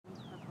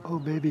Oh,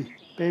 baby,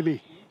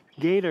 baby,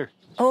 gator.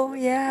 Oh,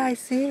 yeah, I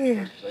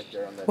see.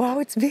 Wow,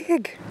 it's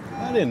big.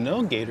 I didn't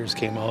know gators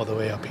came all the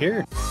way up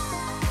here.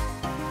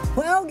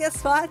 Well,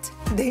 guess what?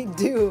 They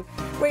do.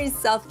 We're in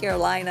South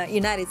Carolina,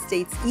 United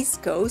States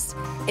East Coast,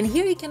 and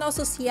here you can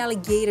also see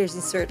alligators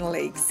in certain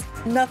lakes.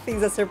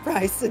 Nothing's a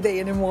surprise today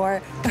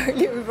anymore.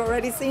 Earlier, we've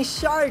already seen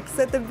sharks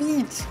at the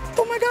beach.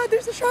 Oh my God,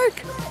 there's a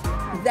shark!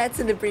 That's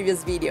in the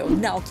previous video.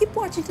 Now, keep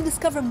watching to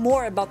discover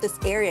more about this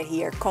area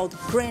here called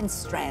Grand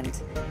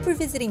Strand. We're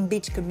visiting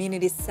beach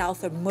communities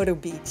south of Myrtle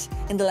Beach.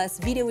 In the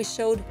last video, we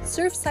showed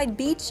Surfside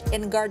Beach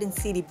and Garden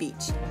City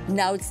Beach.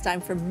 Now it's time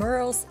for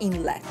Murrells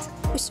Inlet.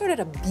 We started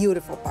a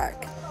beautiful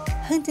park,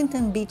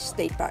 Huntington Beach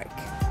State Park.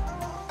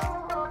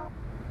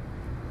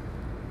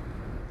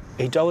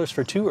 $8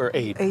 for two or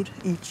eight? 8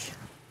 each.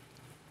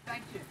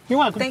 Thank you. You're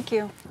welcome. Thank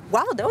you.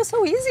 Wow, that was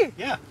so easy.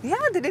 Yeah. Yeah,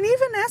 they didn't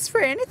even ask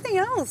for anything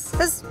else.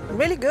 That's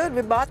really good.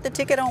 We bought the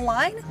ticket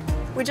online.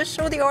 We just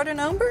showed the order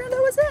number and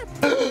that was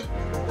it.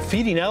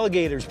 Feeding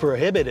alligators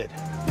prohibited.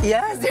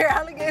 Yes, there are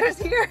alligators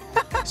here.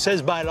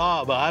 Says by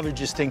law, but I would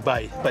just think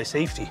by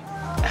safety.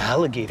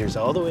 Alligators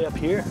all the way up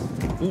here?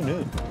 Who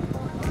knew?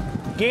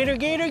 Gator,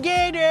 gator,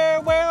 gator,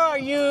 where are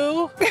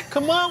you?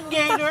 Come on,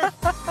 gator.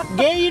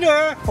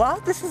 Gator. Wow,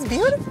 this is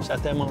beautiful. Is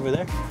that them over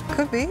there?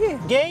 Could be.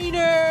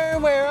 Gator,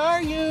 where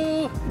are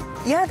you?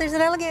 Yeah, there's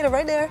an alligator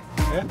right there.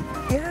 Yeah?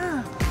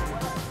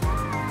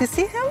 Yeah. You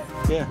see him?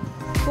 Yeah.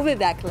 We'll be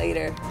back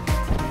later.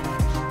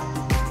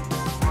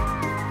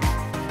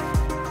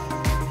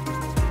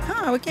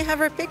 We can have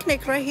our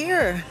picnic right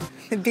here.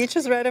 The beach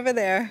is right over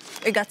there.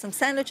 We got some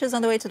sandwiches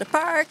on the way to the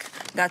park,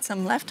 got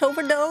some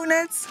leftover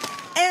donuts,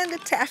 and the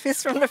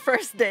taffies from the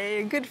first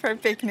day. Good for a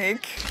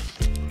picnic.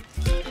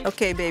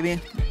 Okay,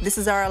 baby, this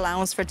is our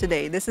allowance for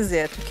today. This is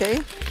it, okay?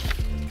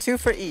 2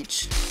 for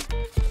each.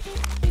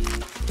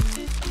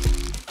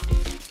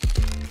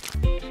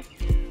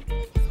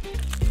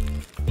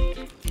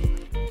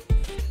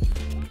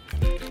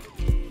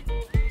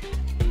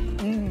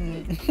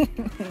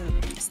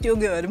 Still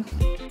good.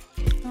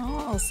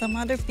 Oh, some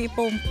other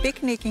people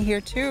picnicking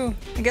here too.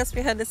 I guess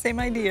we had the same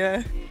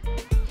idea.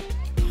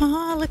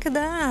 Oh, look at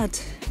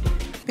that.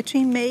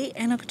 Between May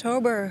and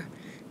October,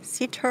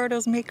 sea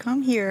turtles may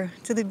come here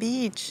to the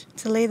beach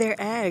to lay their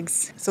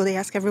eggs. So they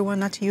ask everyone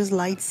not to use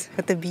lights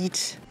at the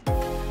beach.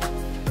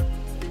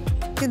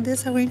 Look at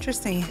this, how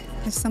interesting.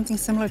 There's something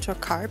similar to a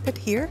carpet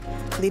here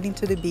leading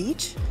to the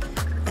beach.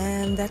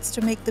 And that's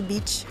to make the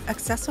beach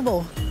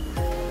accessible.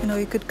 You know,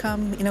 you could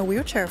come in a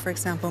wheelchair, for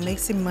example,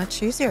 makes it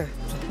much easier.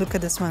 Look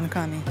at this one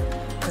coming,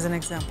 as an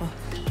example.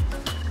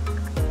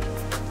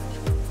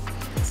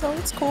 So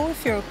it's cool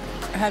if you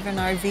have an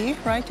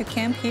RV, right? You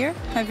camp here,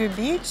 have your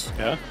beach.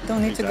 Yeah.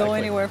 Don't need to go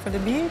anywhere for the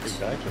beach.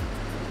 Exactly.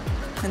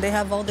 And they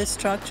have all this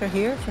structure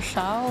here for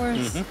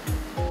showers. Mm-hmm.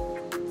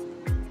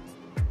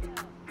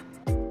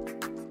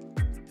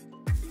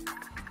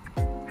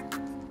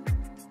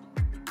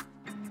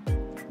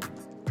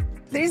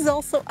 There's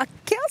also a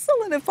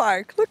castle in the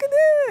park. Look at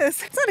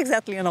this. It's not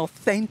exactly an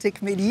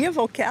authentic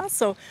medieval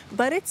castle,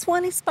 but it's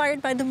one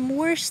inspired by the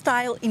Moorish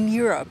style in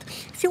Europe.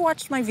 If you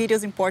watched my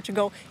videos in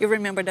Portugal, you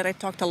remember that I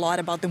talked a lot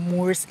about the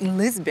Moors in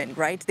Lisbon,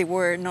 right? They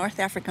were North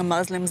African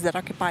Muslims that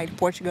occupied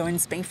Portugal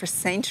and Spain for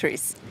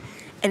centuries.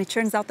 And it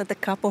turns out that the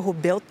couple who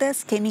built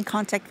this came in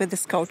contact with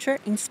this culture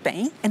in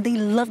Spain, and they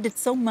loved it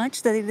so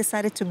much that they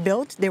decided to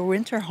build their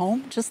winter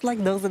home just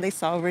like those that they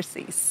saw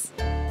overseas.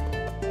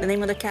 The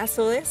name of the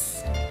castle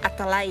is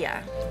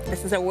Atalaya.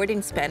 This is a word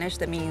in Spanish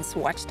that means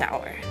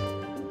watchtower.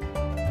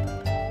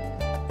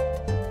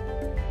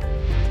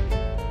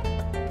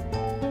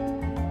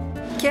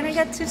 Can I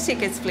get 2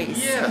 tickets, please?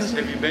 Yes.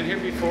 Have you been here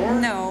before?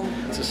 No.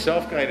 It's a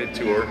self-guided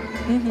tour,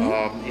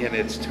 and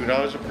it's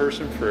 $2 a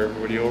person for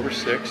everybody over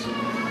 6.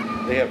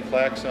 They have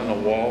plaques on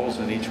the walls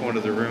in each one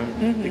of the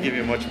rooms. They give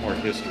you much more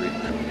history.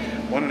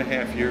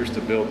 1.5 years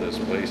to build this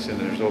place, and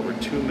there's over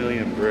 2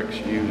 million bricks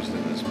used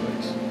in this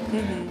place.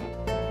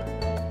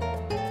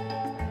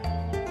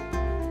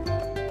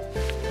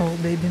 Oh,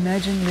 babe,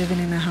 imagine living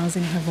in a house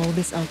and have all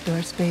this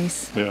outdoor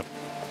space. Yeah.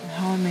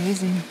 How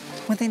amazing.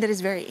 One thing that is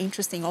very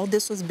interesting, all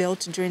this was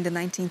built during the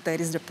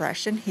 1930s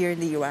depression here in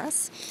the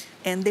US,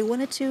 and they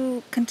wanted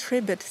to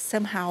contribute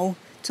somehow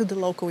to the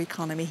local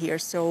economy here.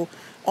 So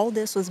all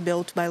this was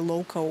built by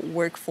local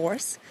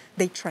workforce.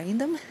 They trained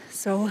them,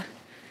 so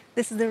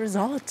this is the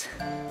result.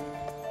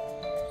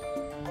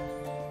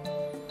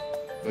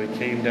 They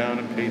came down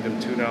and paid them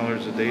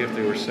 $2 a day if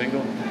they were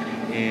single,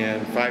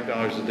 and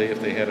 $5 a day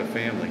if they had a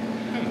family,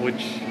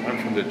 which I'm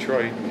from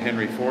Detroit, and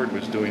Henry Ford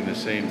was doing the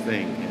same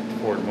thing at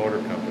Ford Motor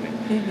Company.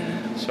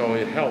 So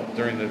it helped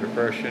during the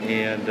Depression,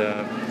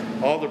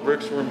 and all the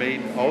bricks were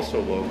made also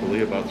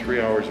locally, about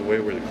 3 hours away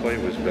where the clay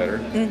was better,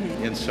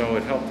 and so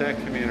it helped that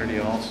community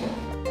also.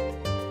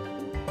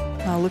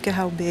 Wow, look at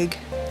how big.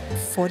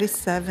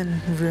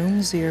 47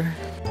 rooms here.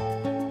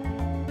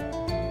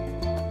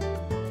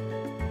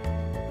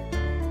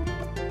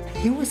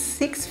 He was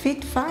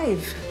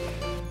 6'5".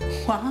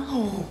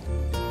 Wow.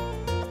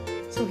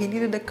 So he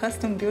needed a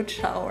custom-built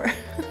shower.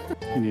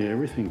 You need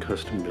everything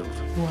custom built.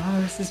 Wow,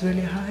 this is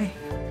really high.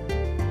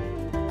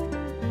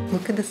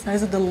 Look at the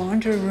size of the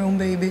laundry room,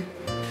 baby.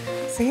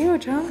 It's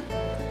huge, huh?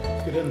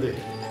 Grande.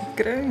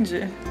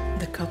 Grande.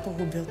 The couple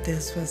who built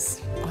this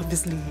was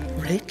obviously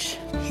rich.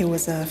 He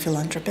was a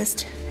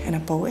philanthropist and a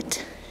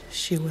poet.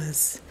 She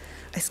was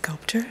a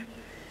sculptor.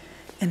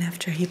 And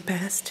after he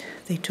passed,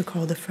 they took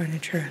all the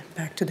furniture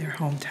back to their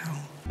hometown.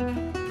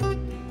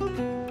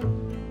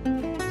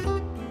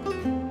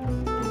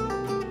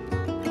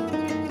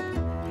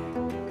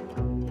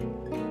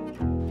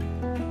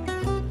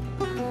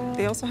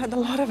 They also had a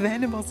lot of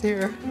animals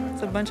here.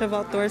 It's a bunch of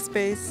outdoor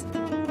space.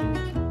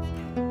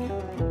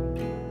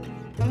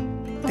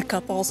 The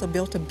couple also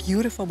built a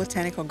beautiful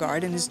botanical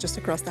garden. It's just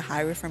across the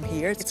highway from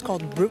here. It's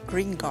called Brook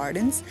Green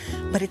Gardens,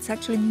 but it's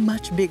actually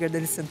much bigger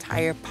than this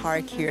entire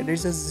park here.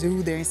 There's a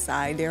zoo there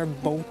inside. There are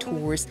boat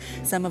tours.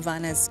 Some of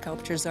Anna's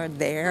sculptures are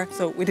there,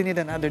 so we didn't need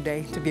another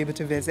day to be able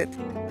to visit.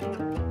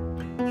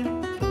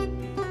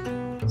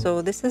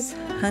 So this is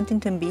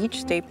Huntington Beach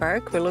State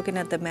Park. We're looking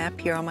at the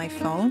map here on my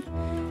phone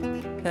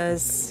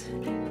because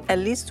at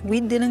least we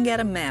didn't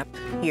get a map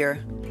here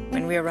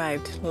when we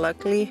arrived.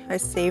 Luckily, I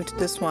saved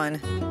this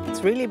one.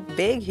 It's really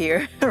big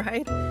here,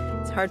 right?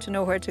 It's hard to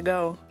know where to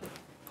go.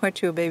 Where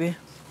to, baby?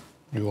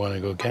 You want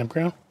to go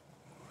campground?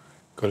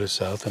 Go to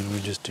south and we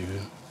just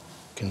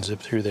can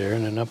zip through there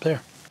and then up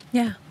there.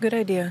 Yeah, good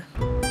idea.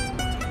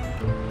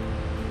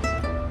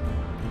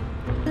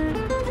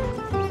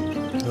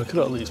 Look at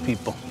all these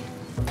people.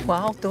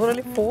 Wow,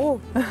 totally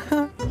full.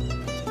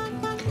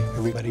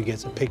 Everybody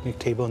gets a picnic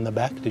table in the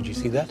back. Did you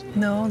see that?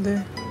 No,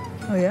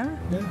 oh yeah?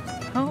 Yeah.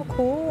 How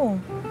cool.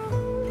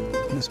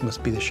 This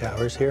must be the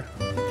showers here.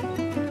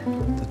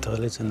 The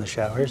toilets and the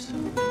showers.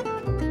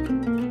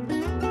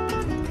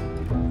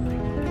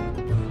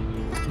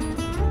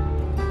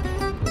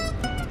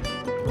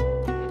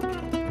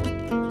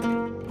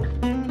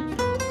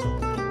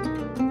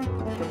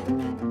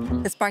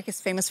 This park is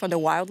famous for the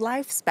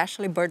wildlife,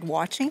 especially bird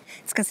watching.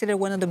 It's considered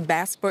one of the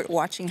best bird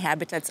watching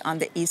habitats on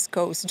the East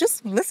Coast.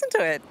 Just listen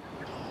to it.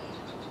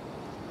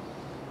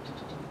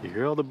 You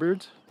hear all the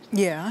birds?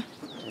 Yeah.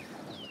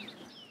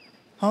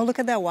 Oh, look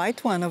at that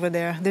white one over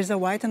there. There's a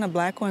white and a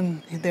black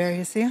one there,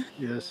 you see?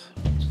 Yes.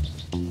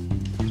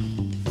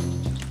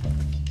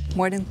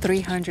 More than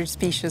 300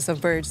 species of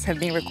birds have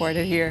been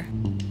recorded here.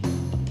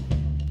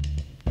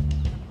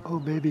 Oh,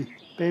 baby,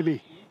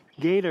 baby,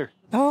 gator.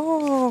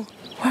 Oh,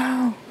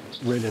 wow.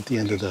 Right at the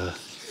end of the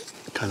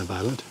kind of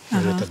island,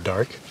 right at the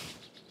dark.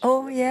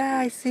 Oh, yeah,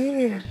 I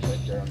see.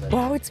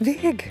 Wow, it's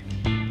big.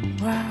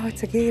 Wow,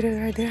 it's a gator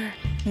right there.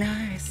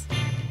 Nice.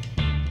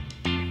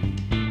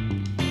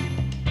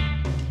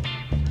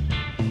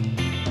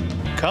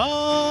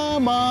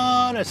 Come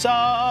on, I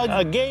saw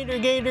a gator,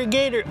 gator,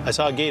 gator. I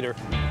saw a gator.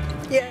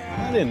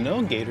 Yeah. I didn't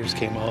know gators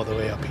came all the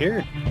way up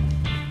here.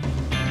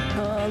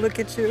 Oh, look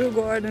at you,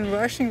 Gordon,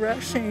 rushing.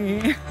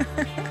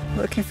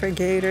 Looking for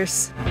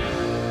gators.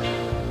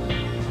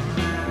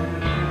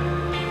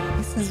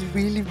 This is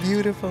really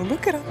beautiful.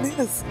 Look at all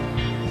this.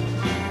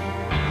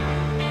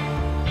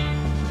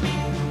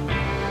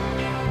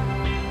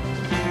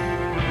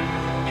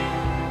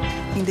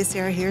 In this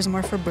area here is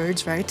more for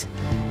birds, right?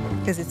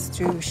 Because it's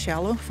too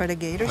shallow for the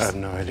gators. I have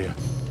no idea.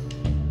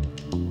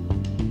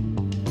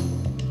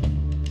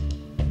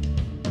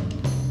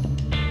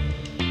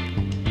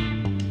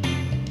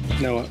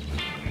 You know what?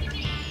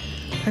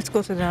 Let's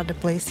go to the other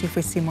place, see if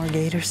we see more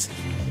gators.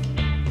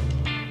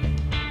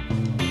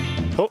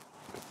 Oh,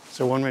 is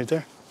there one right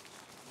there?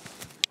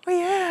 Oh,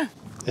 yeah.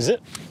 Is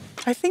it?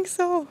 I think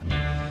so.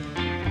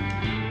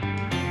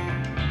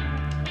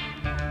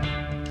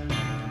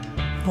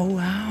 Oh,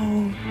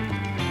 wow.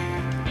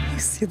 You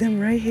see them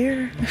right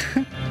here.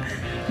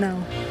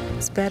 Now,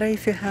 it's better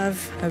if you have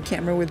a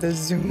camera with a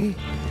zoom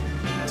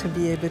to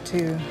be able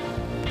to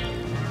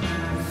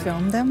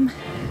film them,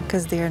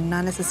 because they are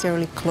not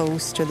necessarily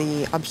close to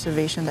the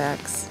observation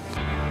decks.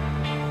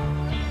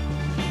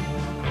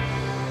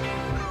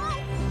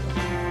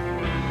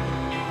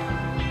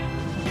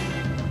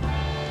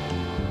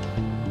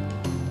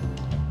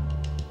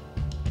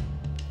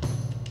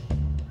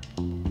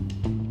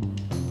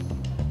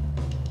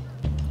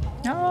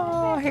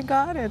 Oh, he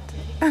got it.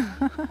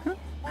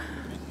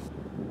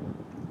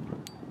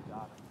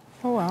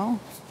 Oh, wow.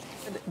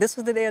 This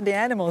was the day of the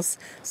animals.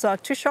 Saw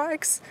 2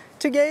 sharks,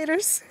 2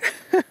 gators.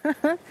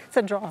 It's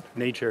a draw.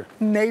 Nature.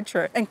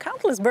 Nature. And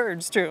countless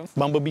birds, too.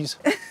 Bumblebees.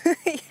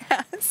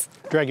 Yes.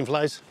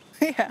 Dragonflies.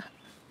 Yeah.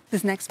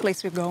 This next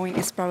place we're going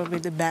is probably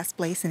the best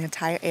place in the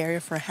entire area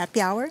for a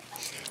happy hour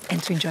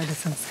and to enjoy the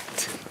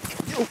sunset.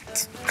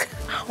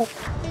 Ow.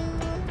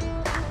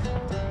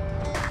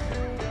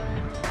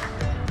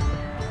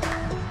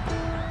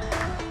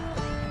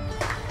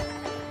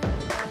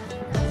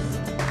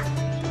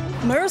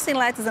 Murrells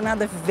Inlet is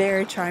another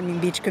very charming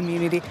beach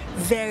community,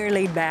 very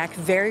laid back,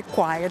 very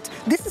quiet.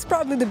 This is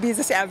probably the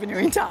busiest avenue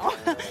in town.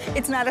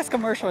 It's not as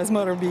commercial as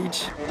Myrtle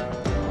Beach.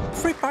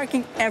 Free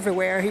parking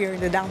everywhere here in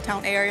the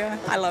downtown area.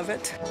 I love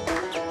it.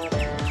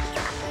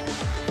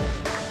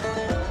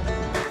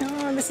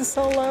 Oh, this is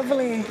so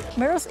lovely.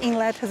 Murrells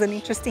Inlet has an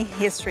interesting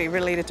history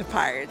related to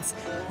pirates,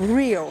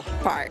 real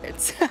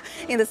pirates.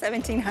 In the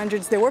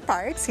 1700s, there were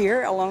pirates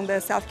here along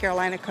the South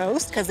Carolina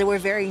coast because they were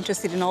very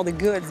interested in all the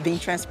goods being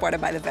transported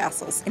by the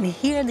vessels. And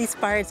here, these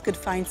pirates could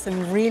find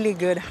some really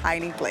good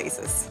hiding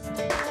places.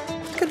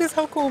 Look at this,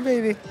 how cool,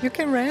 baby. You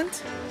can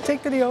rent,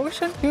 take to the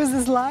ocean, use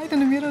the slide in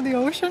the middle of the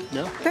ocean.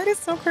 No. That is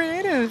so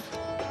creative.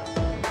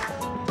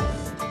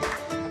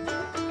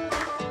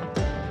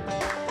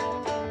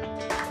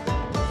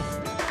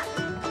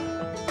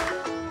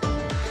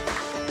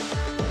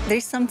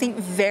 There's something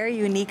very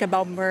unique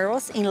about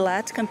Murrells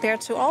Inlet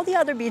compared to all the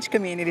other beach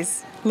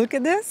communities. Look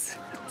at this.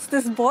 It's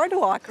this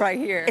boardwalk right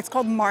here. It's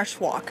called Marsh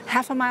Walk.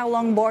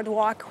 Half-a-mile-long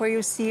boardwalk where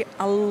you see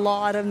a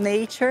lot of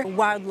nature,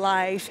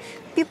 wildlife,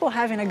 people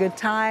having a good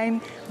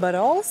time, but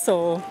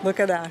also, look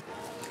at that,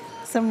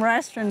 some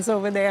restaurants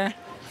over there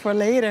for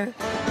later.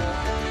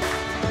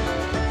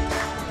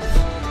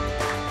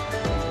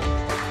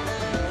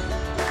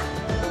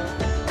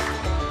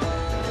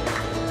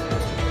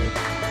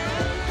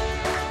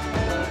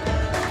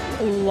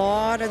 A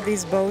lot of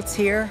these boats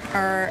here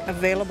are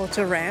available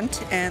to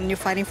rent, and you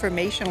find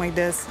information like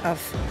this of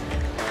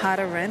how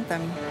to rent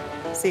them.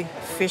 See,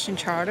 fishing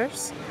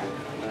charters.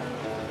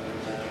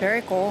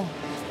 Very cool.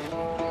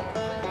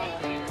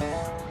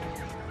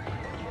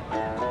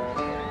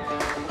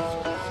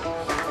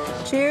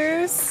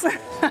 Cheers.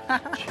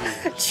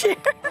 Cheers.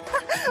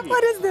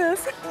 What is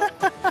this?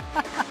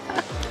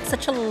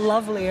 Such a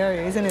lovely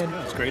area, isn't it?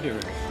 Yeah, it's a great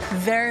area.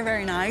 Very,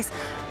 very nice.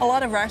 A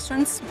lot of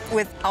restaurants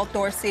with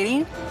outdoor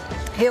seating.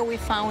 Here we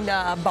found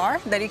a bar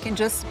that you can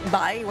just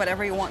buy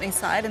whatever you want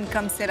inside and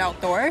come sit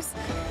outdoors.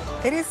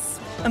 It is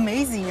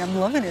amazing. I'm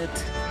loving it.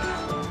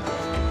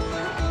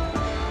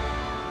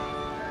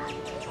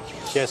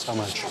 Guess how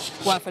much?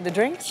 What, for the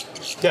drinks?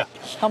 Yeah,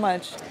 How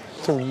much?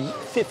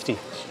 $3.50.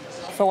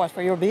 For what,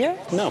 for your beer?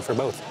 No, for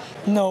both.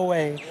 No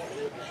way.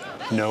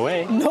 No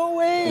way. No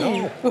way.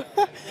 No.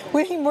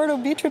 We in Myrtle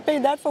Beach, we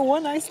paid that for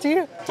one iced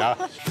tea.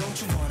 Ah,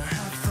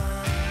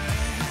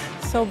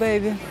 So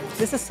baby,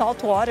 this is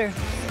salt water.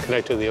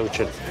 connect to the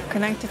ocean.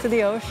 Connected to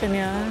the ocean,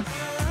 yeah.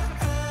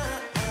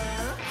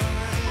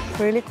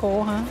 Really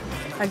cool, huh?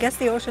 I guess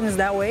the ocean is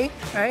that way,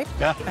 right?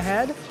 Yeah.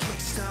 Ahead.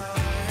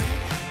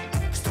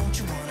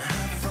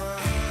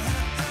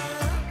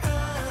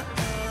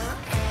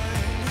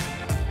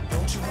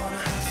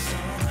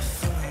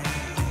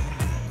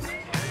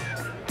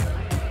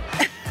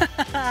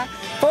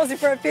 Posing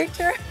for a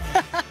picture?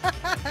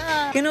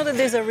 You know that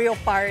there's a real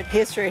pirate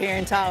history here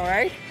in town,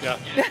 right? Yeah.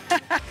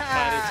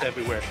 Pirates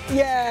everywhere.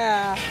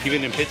 Yeah.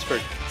 Even in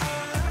Pittsburgh.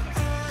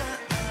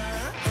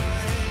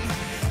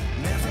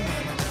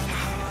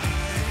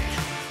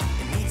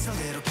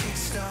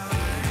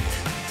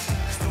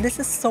 This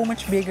is so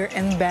much bigger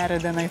and better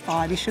than I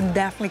thought. You should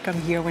definitely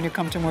come here when you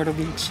come to Myrtle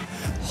Beach.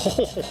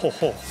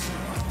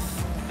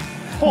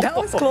 That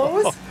was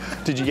close.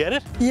 Did you get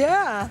it?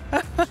 Yeah.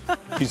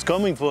 He's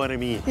coming for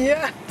me.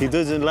 Yeah. He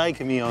doesn't like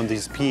me on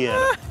this pier.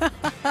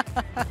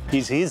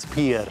 He's his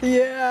pier.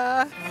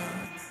 Yeah.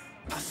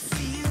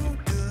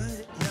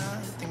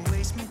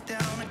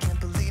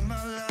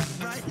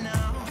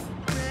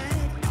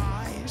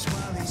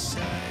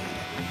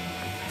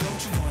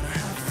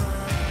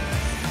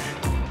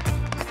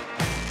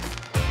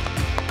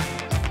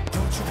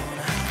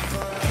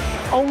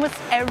 Almost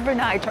every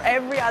night or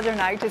every other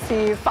night you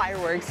see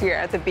fireworks here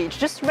at the beach.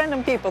 Just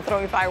random people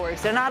throwing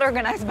fireworks. They're not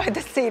organized by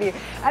the city.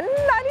 I'm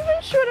not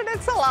even sure that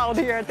it's allowed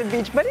here at the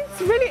beach, but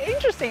it's really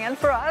interesting. And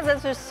for us,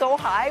 as we're so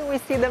high, we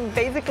see them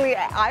basically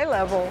at eye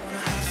level.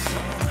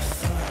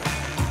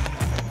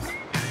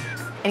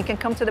 And you can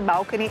come to the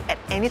balcony at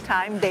any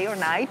time, day or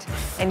night,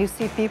 and you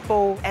see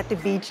people at the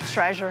beach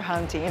treasure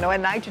hunting. You know, at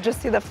night you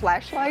just see the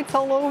flashlights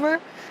all over.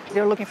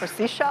 They're looking for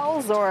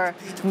seashells or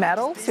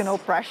metals, you know,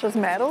 precious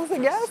metals, I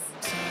guess.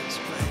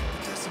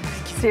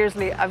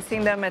 Seriously, I've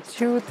seen them at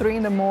 2, 3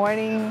 in the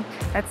morning.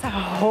 That's a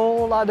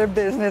whole other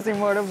business in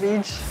Myrtle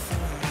Beach.